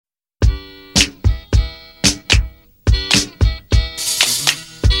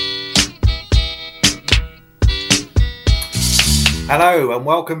Hello and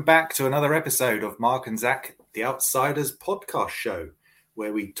welcome back to another episode of Mark and Zach, the Outsiders podcast show,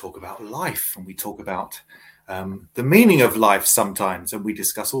 where we talk about life and we talk about the meaning of life sometimes, and we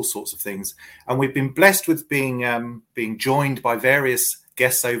discuss all sorts of things. And we've been blessed with being joined by various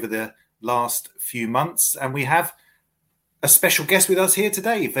guests over the last few months, and we have a special guest with us here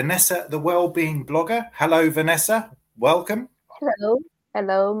today, Vanessa, the Wellbeing blogger. Hello, Vanessa. Welcome.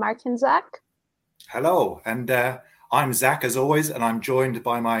 Hello, Mark and Zach. Hello, and I'm Zach, as always, and I'm joined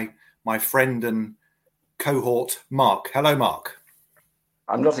by my friend and cohort, Mark. Hello, Mark.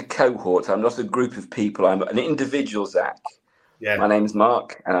 I'm not a cohort. I'm not a group of people. I'm an individual, Zach. Yeah. My name's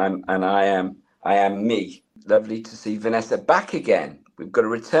Mark, and I am me. Lovely to see Vanessa back again. We've got a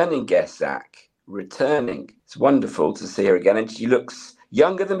returning guest, Zach. Returning. It's wonderful to see her again, and she looks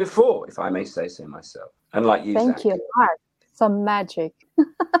younger than before, if I may say so myself. Unlike you, Thank Zach. you, Mark. Some magic.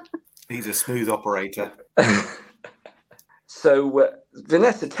 He's a smooth operator. So,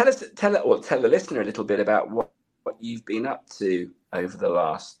 Vanessa, tell the listener a little bit about what you've been up to over the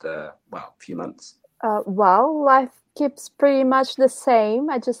last few months. Well, life keeps pretty much the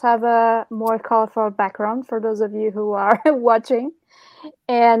same. I just have a more colorful background for those of you who are watching,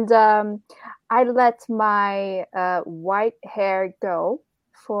 and I let my white hair go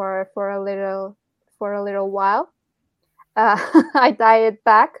for a little while. I dye it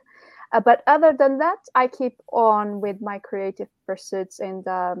back. But other than that, I keep on with my creative pursuits and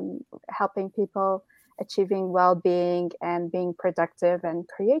helping people achieving well-being and being productive and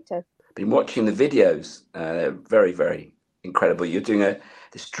creative. Been watching the videos. Very, very incredible. You're doing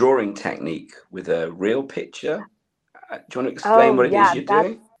this drawing technique with a real picture. Do you want to explain what it is you're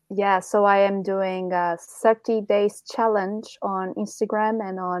doing? Yeah, so I am doing a 30 days challenge on Instagram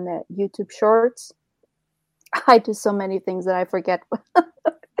and on YouTube Shorts. I do so many things that I forget.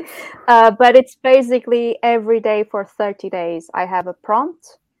 But it's basically every day for 30 days. I have a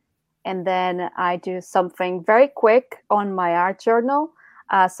prompt, and then I do something very quick on my art journal.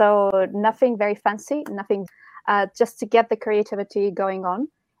 So nothing very fancy, nothing, just to get the creativity going on.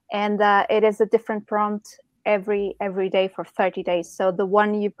 And it is a different prompt every day for 30 days. So the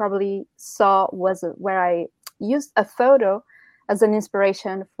one you probably saw was where I used a photo as an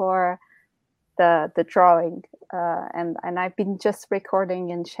inspiration for the drawing, and I've been just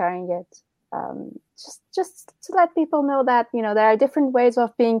recording and sharing it, just to let people know that there are different ways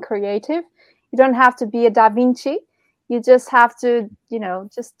of being creative. You don't have to be a Da Vinci. You just have to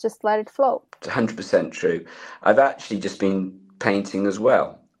just let it flow. It's 100% true. I've actually just been painting as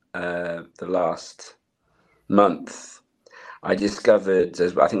well. The last month, I discovered,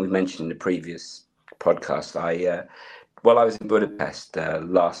 as I think we mentioned in the previous podcast, while I was in Budapest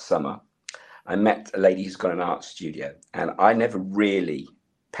last summer, I met a lady who's got an art studio, and I never really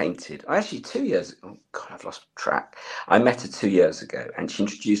painted. Actually, 2 years ago, oh God, I've lost track. I met her 2 years ago, and she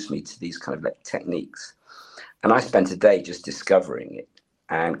introduced me to these kind of techniques. And I spent a day just discovering it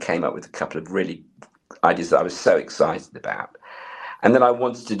and came up with a couple of really ideas that I was so excited about. And then I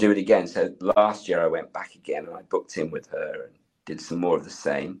wanted to do it again. So last year I went back again and I booked in with her and did some more of the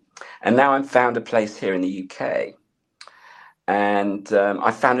same. And now I've found a place here in the UK. And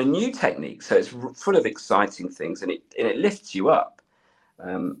I found a new technique. So it's full of exciting things, and it lifts you up.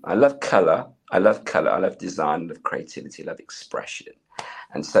 I love color. I love design. I love creativity. I love expression.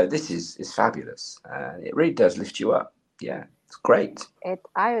 And so this is fabulous. It really does lift you up. Yeah, it's great.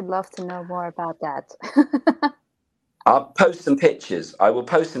 I would love to know more about that. I'll post some pictures. I will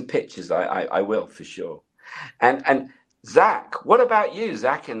post some pictures. I will, for sure. And Zach, what about you?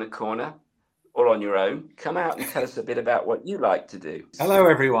 Zach in the corner, all on your own. Come out and tell us a bit about what you like to do. Hello,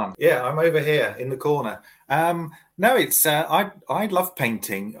 everyone. Yeah, I'm over here in the corner. No, it's I love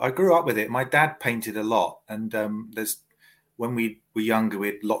painting. I grew up with it. My dad painted a lot, and when we were younger, we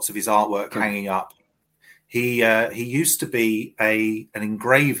had lots of his artwork hanging up. He used to be an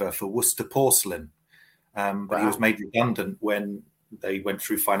engraver for Worcester Porcelain, but he was made redundant when they went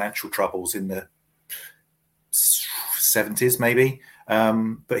through financial troubles in the 70s, maybe.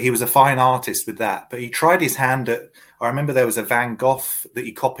 But he was a fine artist with that. But he tried his hand at, I remember there was a Van Gogh that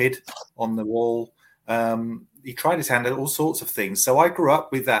he copied on the wall. He tried his hand at all sorts of things. So I grew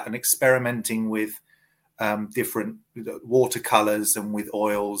up with that and experimenting with different watercolors and with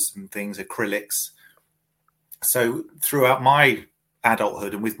oils and things, acrylics. So throughout my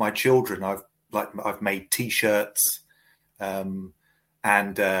adulthood and with my children, I've made T-shirts, and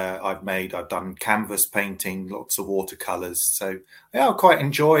I've done canvas painting, lots of watercolors. So yeah, I quite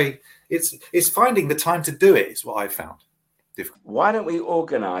enjoy it's finding the time to do it is what I found difficult. Why don't we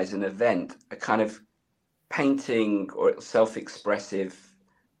organize an event, a kind of painting or self-expressive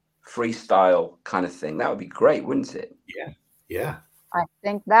freestyle kind of thing? That would be great, wouldn't it? Yeah. I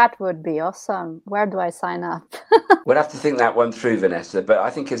think that would be awesome. Where do I sign up? We'll have to think that one through, Vanessa. But I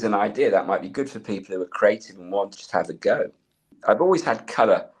think as an idea, that might be good for people who are creative and want to just have a go. I've always had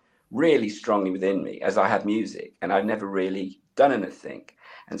colour really strongly within me, as I have music, and I've never really done anything.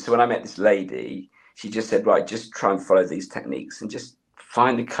 And so when I met this lady, she just said, right, just try and follow these techniques and just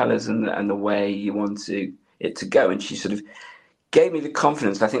find the colours and the way you want it to go. And she sort of gave me the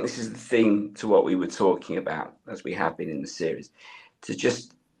confidence. I think this is the theme to what we were talking about, as we have been in the series, to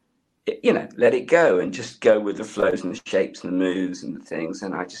just, let it go and just go with the flows and the shapes and the moves and the things.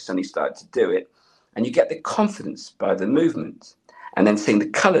 And I just suddenly started to do it. And you get the confidence by the movement and then seeing the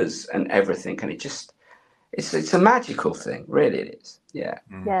colors and everything. And it's a magical thing. Really, it is. Yeah.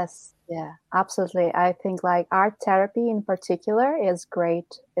 Yes. Yeah, absolutely. I think like art therapy in particular is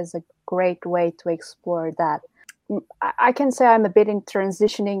a great way to explore that. I can say I'm a bit in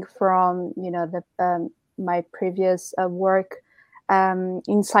transitioning from, my previous work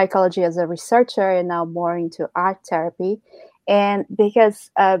in psychology as a researcher and now more into art therapy. And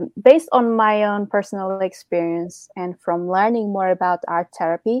because based on my own personal experience and from learning more about art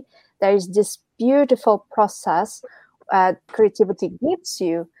therapy, there is this beautiful process creativity gives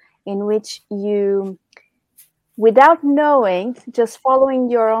you in which you, without knowing, just following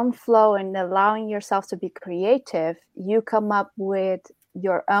your own flow and allowing yourself to be creative, you come up with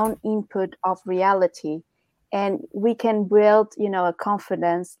your own input of reality. And we can build, a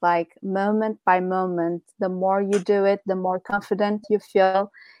confidence like moment by moment. The more you do it, the more confident you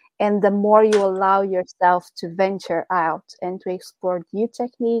feel. And the more you allow yourself to venture out and to explore new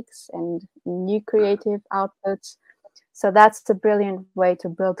techniques and new creative outputs. So that's a brilliant way to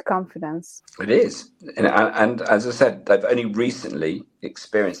build confidence. It is. And as I said, I've only recently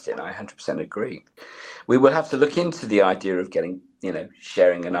experienced it, and I 100% agree. We will have to look into the idea of getting,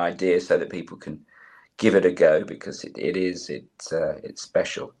 sharing an idea so that people can give it a go, because it's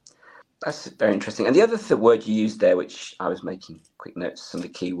special. That's very interesting. And the other word you used there, which I was making quick notes, some of the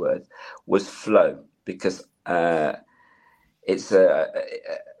key words, was flow, because it's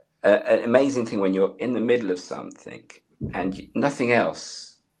an amazing thing when you're in the middle of something and nothing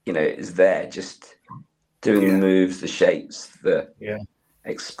else, is there, just doing the moves, the shapes, the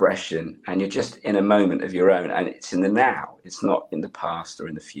expression, and you're just in a moment of your own, and it's in the now. It's not in the past or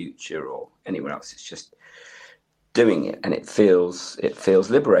in the future or anywhere else. It's just doing it, and it feels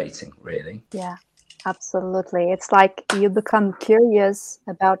liberating, really. Yeah, absolutely. It's like you become curious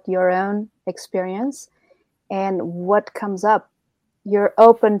about your own experience and what comes up. You're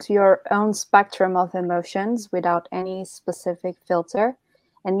open to your own spectrum of emotions without any specific filter,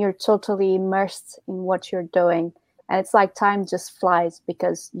 and you're totally immersed in what you're doing. And it's like time just flies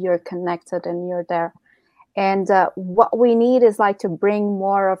because you're connected and you're there. And what we need is like to bring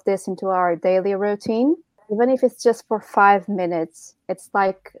more of this into our daily routine, even if it's just for 5 minutes. It's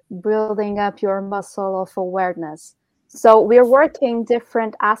like building up your muscle of awareness. So we're working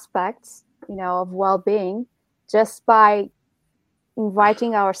different aspects, of well-being just by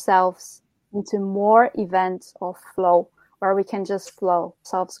inviting ourselves into more events of flow, where we can just flow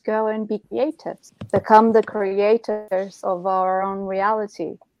ourselves, go and be creative, become the creators of our own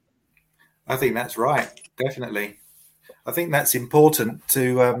reality. I think that's right. Definitely. I think that's important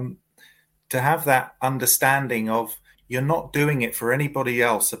to have that understanding of you're not doing it for anybody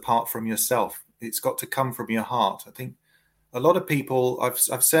else apart from yourself. It's got to come from your heart. I think a lot of people,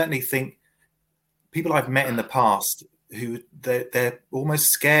 I've certainly think people I've met in the past who they're almost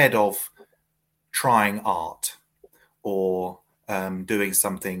scared of trying art or doing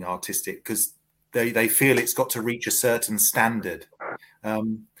something artistic because they feel it's got to reach a certain standard.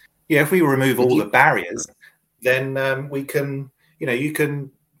 If we remove all the barriers, then we can, you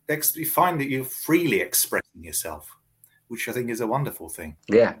can find that you're freely expressing yourself, which I think is a wonderful thing.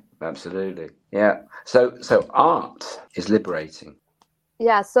 Yeah, absolutely. Yeah. So art is liberating.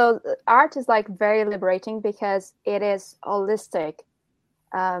 Yeah, so art is like very liberating because it is holistic.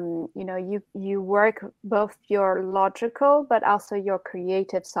 You work both your logical but also your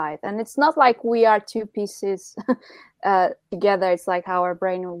creative side, and it's not like we are two pieces together. It's like our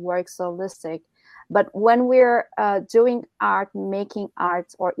brain works holistic. But when we're doing art, making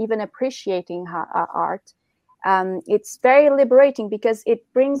art, or even appreciating art, it's very liberating because it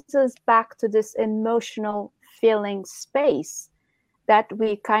brings us back to this emotional feeling space that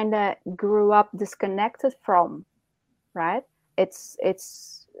we kind of grew up disconnected from, right? It's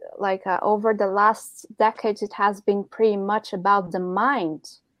like over the last decades, it has been pretty much about the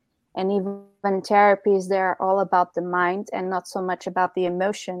mind. And even therapies, they're all about the mind and not so much about the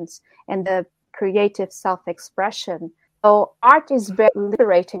emotions and the creative self-expression. So art is very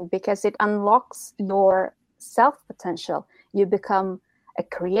liberating because it unlocks your self-potential. you become a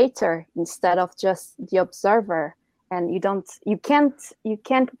creator instead of just the observer. And you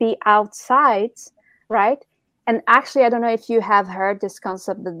can't be outside, right? And actually, I don't know if you have heard this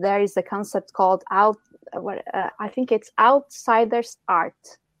concept, that there is a concept called I think it's outsider's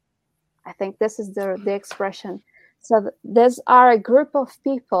art. I think this is the expression. So these are a group of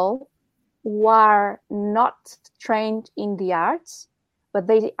people who are not trained in the arts, but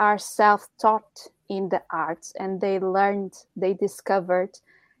they are self-taught in the arts, and they discovered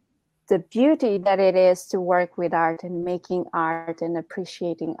the beauty that it is to work with art and making art and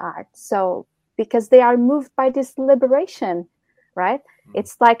appreciating art. So because they are moved by this liberation, right?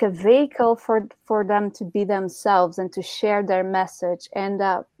 It's like a vehicle for them to be themselves and to share their message. And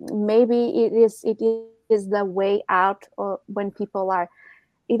maybe it is the way out when people are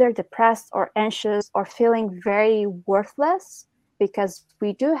either depressed or anxious or feeling very worthless, because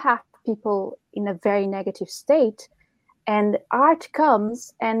we do have people in a very negative state. And art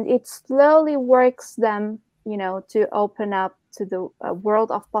comes and it slowly works them, to open up to the world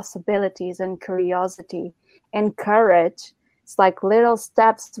of possibilities and curiosity and courage. It's like little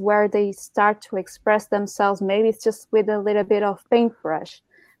steps where they start to express themselves. Maybe it's just with a little bit of paintbrush,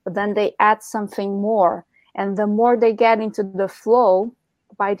 but then they add something more. And the more they get into the flow,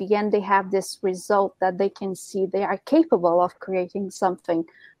 by the end, they have this result that they can see they are capable of creating something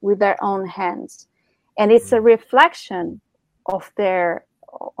with their own hands. And it's a reflection of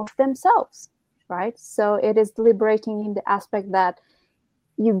themselves, right? So it is liberating in the aspect that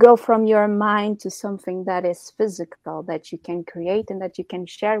you go from your mind to something that is physical, that you can create and that you can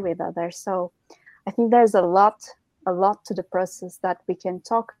share with others. So I think there's a lot to the process that we can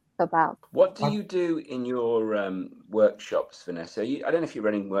talk about. What do you do in your workshops, Vanessa? I don't know if you're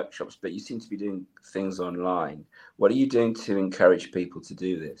running workshops, but you seem to be doing things online. What are you doing to encourage people to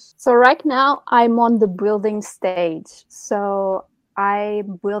do this? So right now I'm on the building stage. So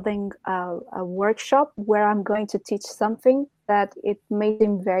I'm building a workshop where I'm going to teach something that it may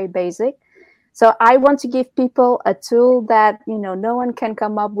seem very basic. So I want to give people a tool that, no one can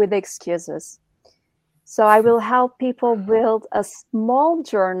come up with excuses. So I will help people build a small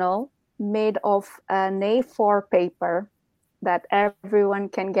journal made of an A4 paper that everyone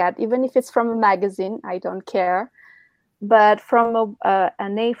can get, even if it's from a magazine, I don't care. But from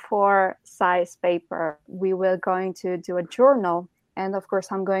an A4 size paper, we will going to do a journal. And of course,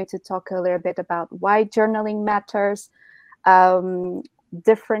 I'm going to talk a little bit about why journaling matters,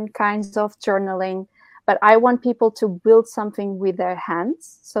 different kinds of journaling. But I want people to build something with their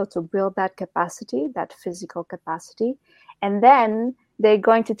hands. So to build that capacity, that physical capacity. And then they're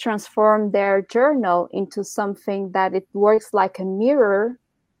going to transform their journal into something that it works like a mirror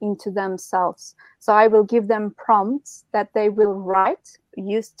into themselves. So I will give them prompts that they will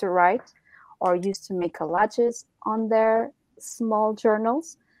use to write, or use to make collages on their small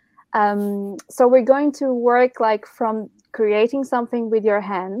journals. So we're going to work like from creating something with your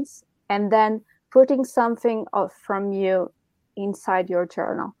hands and then putting something from you inside your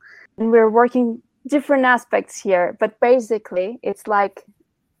journal. And we're working different aspects here, but basically it's like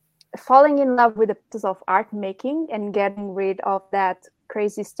falling in love with the process of art making and getting rid of that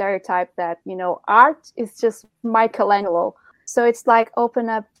crazy stereotype that, art is just Michelangelo. So it's like open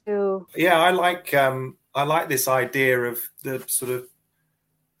up to... Yeah, I like this idea of the sort of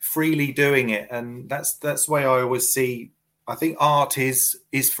freely doing it. And that's why I always see, I think art is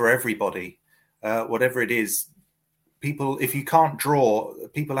for everybody. Whatever it is, people, if you can't draw,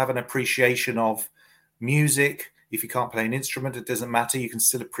 people have an appreciation of music. If you can't play an instrument, it doesn't matter. You can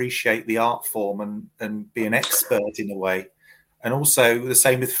still appreciate the art form and be an expert in a way. And also the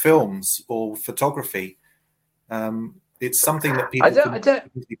same with films or photography. It's something that people can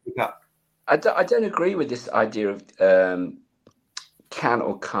pick up. I don't agree with this idea of can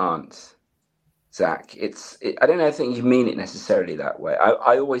or can't. Zach, I don't know. I think you mean it necessarily that way.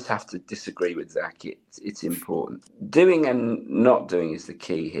 I always have to disagree with Zach. It's important. Doing and not doing is the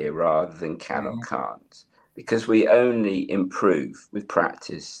key here, rather than can or can't, because we only improve with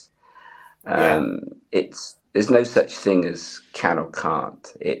practice. There's no such thing as can or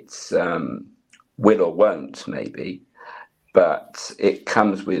can't. It's will or won't, maybe, but it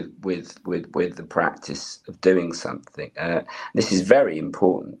comes with the practice of doing something. This is very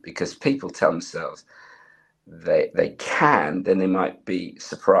important, because people tell themselves they can, then they might be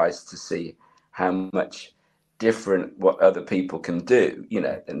surprised to see how much different what other people can do.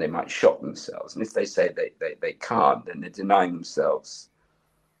 Then they might shock themselves. And if they say they can't, then they're denying themselves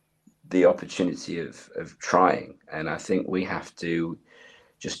the opportunity of trying. And I think we have to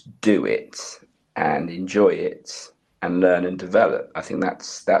just do it and enjoy it and learn and develop. I think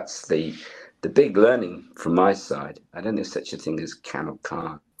that's the the big learning from my side, I don't think there's such a thing as can or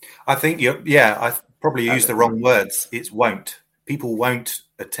can't. I think I probably used the wrong words. It's won't. People won't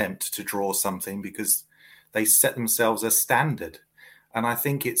attempt to draw something because they set themselves a standard. And I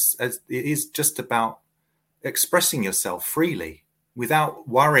think it is just about expressing yourself freely without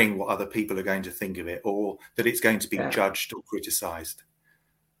worrying what other people are going to think of it or that it's going to be judged or criticized.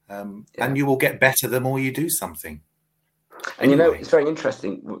 And you will get better the more you do something. And anyway. It's very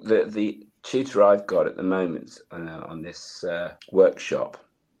interesting. The tutor I've got at the moment on this workshop,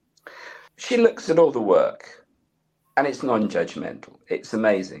 she looks at all the work and it's non-judgmental. It's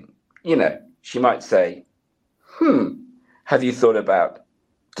amazing. She might say, have you thought about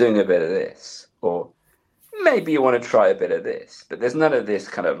doing a bit of this? Or maybe you want to try a bit of this. But there's none of this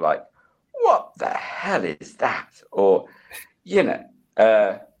kind of like, what the hell is that? Or,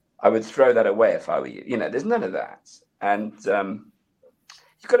 I would throw that away if I were you. There's none of that. And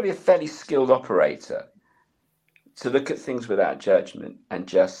you've got to be a fairly skilled operator to look at things without judgment and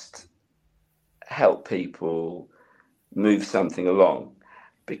just help people move something along.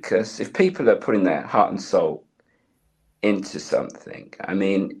 Because if people are putting their heart and soul into something, I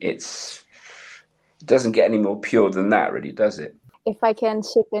mean, it doesn't get any more pure than that, really, does it? If I can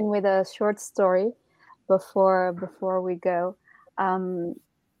chip in with a short story before we go.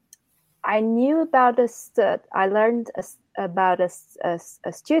 I knew about I learned about a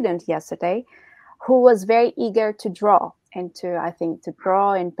student yesterday who was very eager to draw and to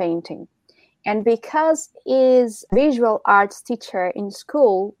draw and painting. And because his visual arts teacher in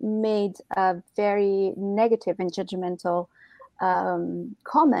school made a very negative and judgmental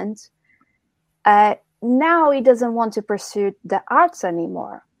comment, now he doesn't want to pursue the arts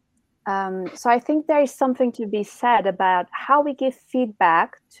anymore. So I think there is something to be said about how we give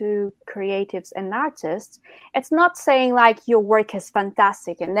feedback to creatives and artists. It's not saying like your work is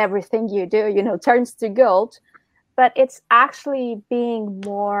fantastic and everything you do, turns to gold, but it's actually being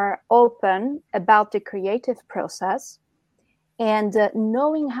more open about the creative process and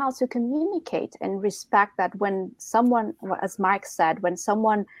knowing how to communicate and respect that when someone, as Mike said, when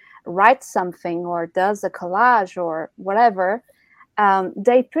someone writes something or does a collage or whatever,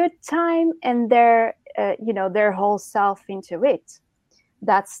 they put time and their whole self into it.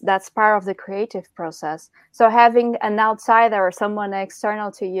 That's part of the creative process. So having an outsider or someone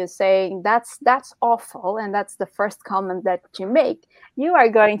external to you saying that's awful and that's the first comment that you make, you are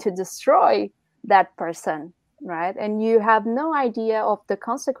going to destroy that person, right? And you have no idea of the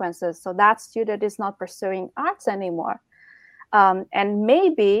consequences. So that student is not pursuing arts anymore. And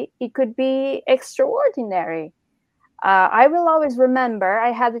maybe it could be extraordinary. I will always remember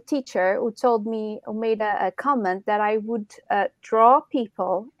I had a teacher who made a comment that I would draw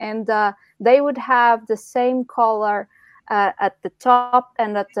people and they would have the same color at the top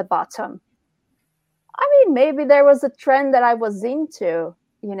and at the bottom. I mean, maybe there was a trend that I was into,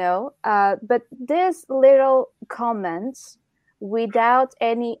 but these little comments without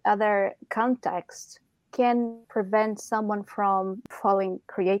any other context can prevent someone from following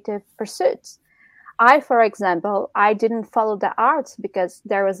creative pursuits. For example, I didn't follow the arts because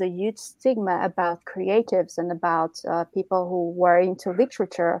there was a huge stigma about creatives and about people who were into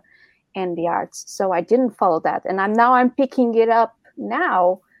literature and the arts. So I didn't follow that. And I'm picking it up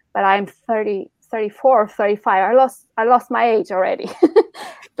now, but I'm 30, 34, 35. I lost my age already.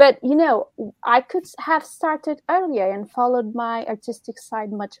 But, I could have started earlier and followed my artistic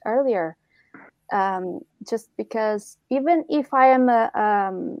side much earlier. Just because even if I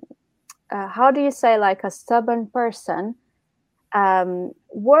am how do you say, like a stubborn person,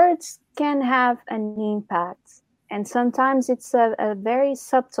 words can have an impact. And sometimes it's a very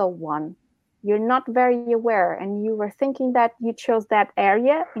subtle one. You're not very aware. And you were thinking that you chose that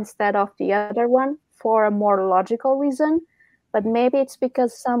area instead of the other one for a more logical reason. But maybe it's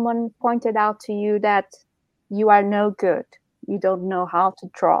because someone pointed out to you that you are no good. You don't know how to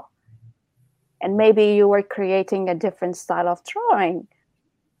draw. And maybe you were creating a different style of drawing.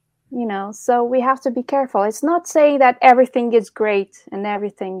 So we have to be careful. It's not saying that everything is great and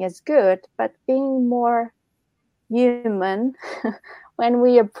everything is good, but being more human when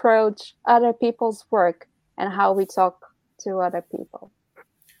we approach other people's work and how we talk to other people.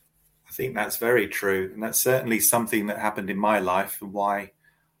 I think that's very true. And that's certainly something that happened in my life and why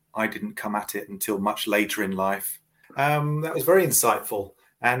I didn't come at it until much later in life. That was very insightful.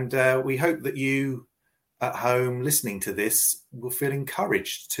 And we hope that you at home listening to this will feel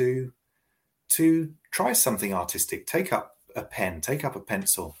encouraged to try something artistic. Take up a pen, take up a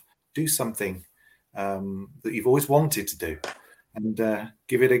pencil, do something that you've always wanted to do and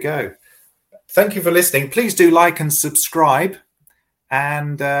give it a go. Thank you for listening. Please do like and subscribe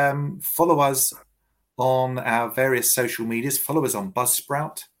And follow us on our various social medias. Follow us on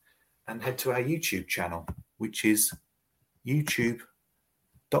Buzzsprout and head to our YouTube channel, which is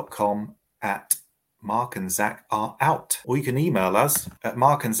youtube.com at Mark and Zach are out. Or you can email us at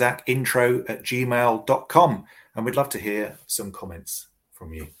markandzacintro@gmail.com. And we'd love to hear some comments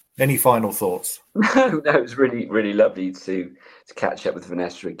from you. Any final thoughts? No, it was really, really lovely to catch up with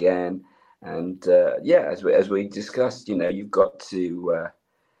Vanessa again. And as we discussed, you've got to,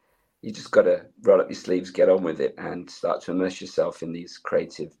 you just got to roll up your sleeves, get on with it, and start to immerse yourself in these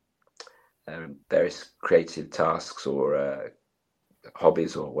various creative tasks or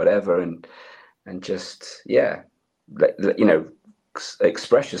hobbies or whatever, and just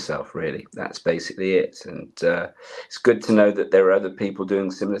express yourself. Really, that's basically it. And it's good to know that there are other people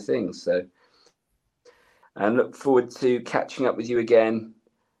doing similar things. So, and look forward to catching up with you again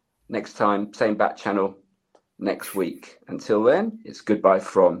next time, same back channel next week. Until then, it's goodbye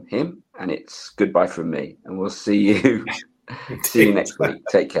from him and it's goodbye from me. And we'll see you next week.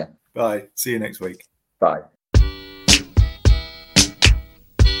 Take care. Bye. See you next week. Bye.